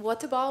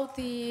 What about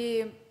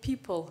the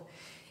people?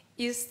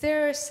 Is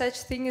there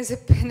such thing as a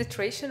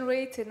penetration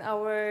rate in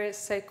our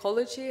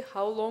psychology?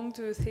 How long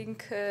do you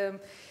think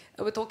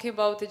we're talking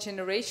about a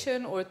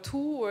generation or 2,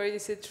 or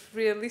is it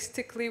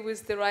realistically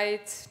with the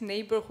right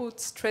neighborhood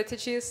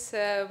strategies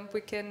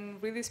we can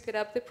really speed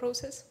up the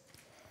process?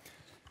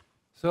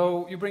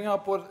 So you bring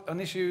up an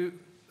issue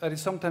that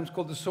is sometimes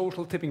called the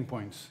social tipping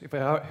points, if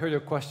I heard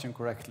your question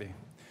correctly.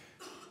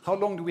 How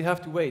long do we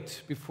have to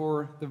wait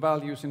before the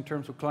values in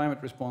terms of climate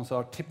response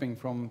are tipping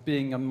from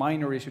being a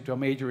minor issue to a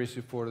major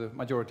issue for the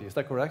majority? Is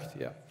that correct?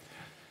 Yeah.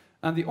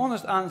 And the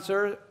honest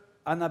answer,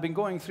 and I've been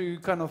going through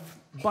kind of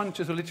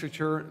bunches of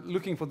literature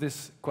looking for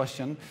this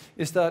question,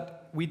 is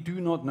that we do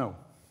not know.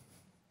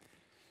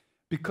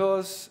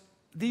 Because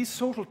these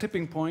social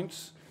tipping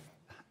points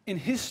in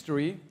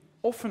history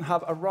often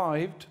have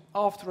arrived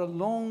after a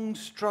long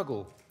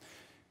struggle.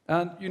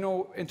 And, you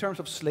know, in terms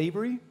of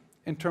slavery,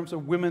 in terms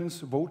of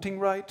women's voting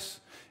rights,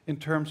 in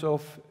terms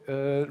of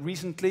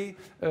recently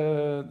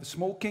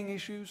smoking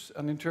issues,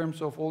 and in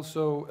terms of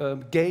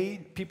also gay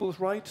people's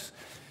rights,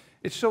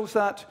 it shows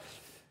that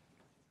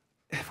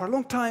for a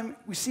long time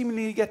we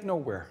seemingly get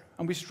nowhere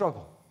and we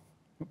struggle.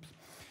 Oops.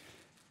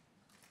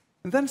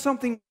 And then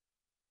something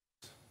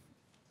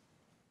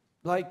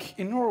like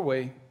in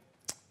Norway,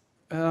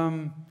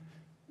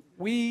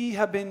 we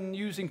have been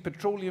using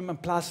petroleum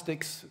and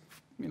plastics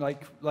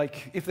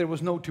like if there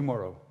was no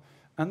tomorrow.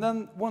 And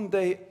then one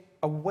day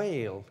a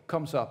whale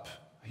comes up,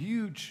 a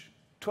huge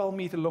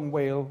 12-meter-long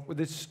whale with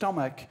its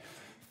stomach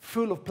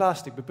full of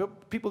plastic.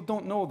 But people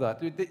don't know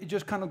that. It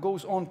just kind of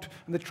goes on,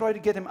 and they try to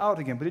get him out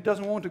again, but he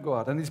doesn't want to go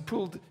out. And he's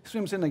pulled,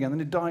 swims in again,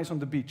 and he dies on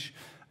the beach.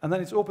 And then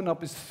it's opened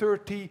up as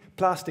 30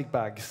 plastic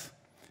bags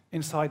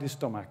inside his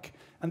stomach.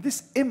 And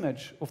this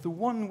image of the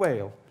one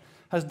whale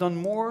has done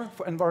more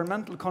for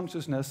environmental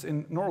consciousness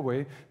in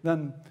Norway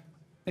than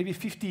maybe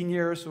 15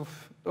 years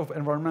of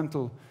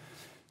environmental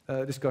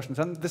discussions.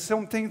 And the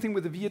same thing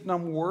with the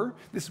Vietnam War.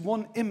 This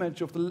one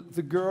image of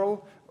the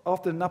girl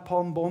after the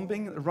napalm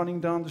bombing running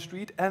down the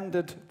street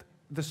ended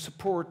the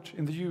support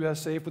in the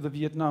USA for the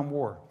Vietnam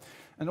War.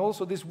 And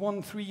also this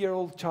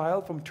 3-year-old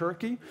child from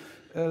Turkey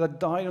that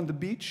died on the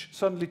beach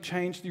suddenly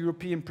changed the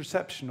European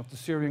perception of the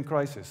Syrian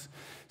crisis.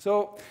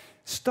 So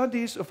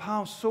studies of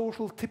how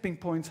social tipping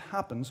points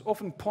happen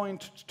often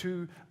point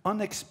to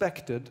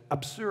unexpected,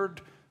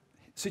 absurd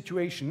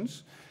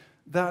situations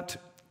that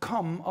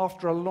come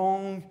after a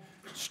long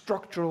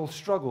structural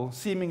struggle,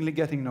 seemingly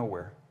getting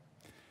nowhere.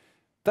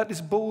 That is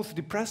both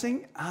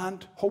depressing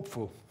and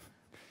hopeful,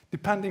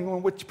 depending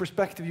on which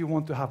perspective you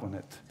want to have on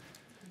it.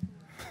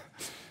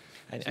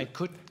 And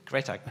could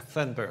Greta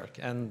Thunberg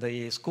and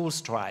the school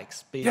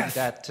strikes be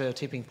that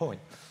tipping point?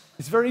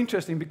 It's very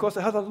interesting because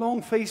I had a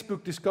long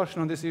Facebook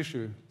discussion on this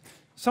issue.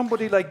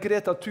 Somebody like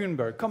Greta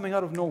Thunberg coming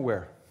out of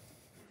nowhere,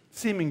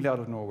 seemingly out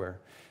of nowhere.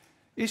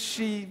 Is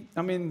she,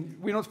 I mean,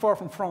 we're not far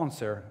from France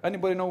here.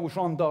 Anybody know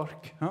Jeanne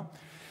d'Arc? Huh?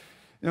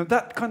 You know,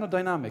 that kind of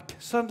dynamic.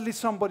 Suddenly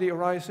somebody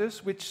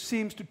arises which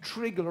seems to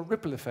trigger a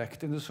ripple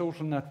effect in the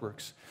social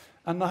networks.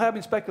 And I have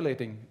been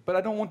speculating, but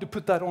I don't want to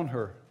put that on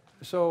her.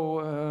 So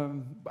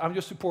I'm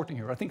just supporting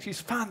her. I think she's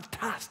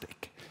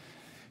fantastic.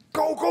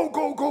 Go, go,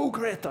 go, go,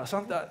 Greta.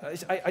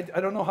 I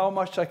don't know how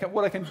much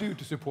what I can do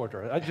to support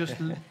her.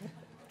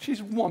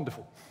 She's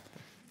wonderful.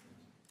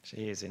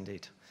 She is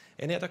indeed.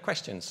 Any other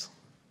questions?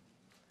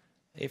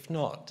 If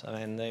not,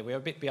 I mean, we're a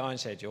bit behind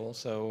schedule,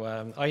 so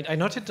I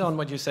noted down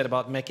what you said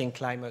about making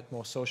climate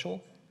more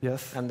social.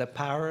 Yes. And the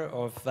power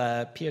of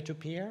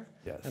peer-to-peer.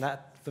 Yes. And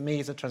that, for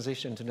me, is a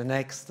transition to the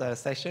next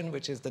session,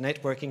 which is the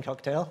networking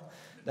cocktail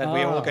that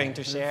we're all going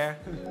to share.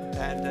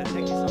 And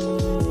thank you so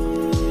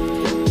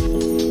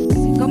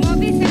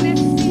much.